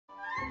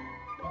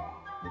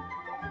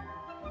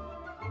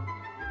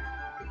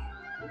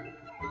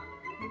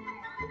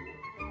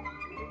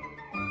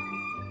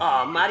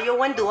Aw, Mario,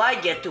 when do I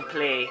get to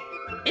play?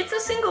 It's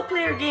a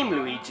single-player game,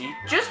 Luigi.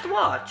 Just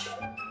watch.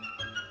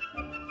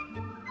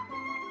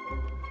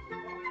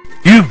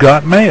 You've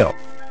got mail.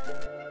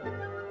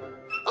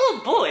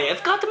 Oh boy,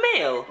 I've got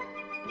mail.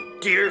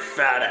 Dear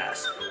fat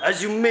ass,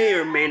 as you may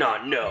or may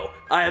not know,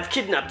 I have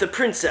kidnapped the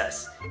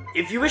princess.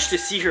 If you wish to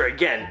see her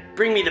again,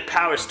 bring me the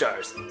Power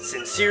Stars.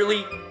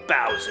 Sincerely,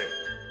 Bowser.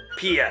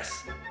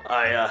 P.S.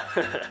 I,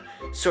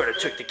 sort of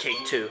took the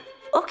cake too.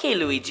 Okay,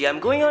 Luigi, I'm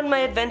going on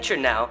my adventure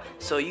now,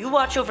 so you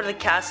watch over the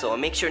castle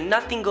and make sure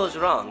nothing goes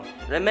wrong.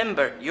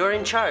 Remember, you're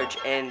in charge,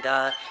 and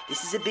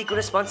this is a big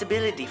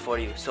responsibility for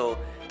you, so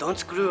don't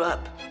screw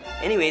up.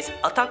 Anyways,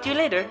 I'll talk to you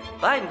later.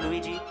 Bye,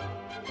 Luigi.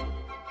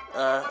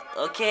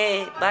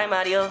 Okay. Bye,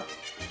 Mario.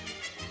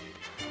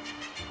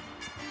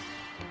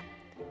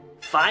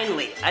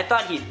 Finally, I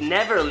thought he'd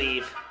never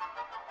leave.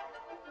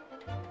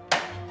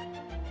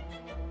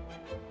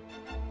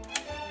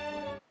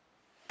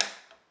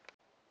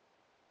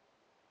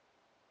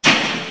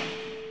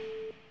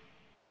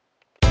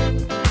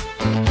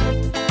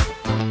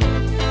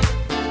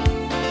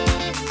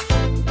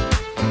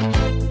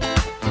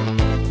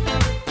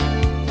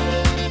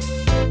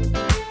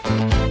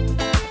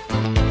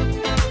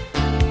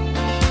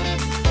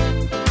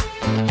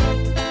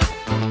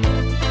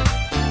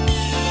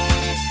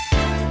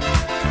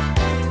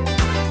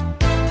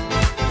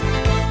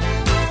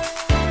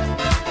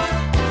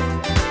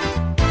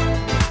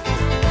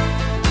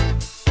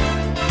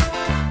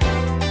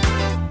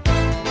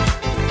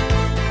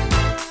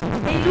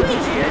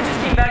 Luigi, I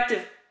just came back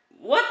to...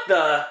 What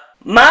the...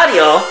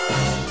 Mario?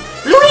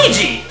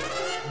 Luigi!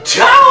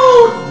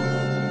 Ciao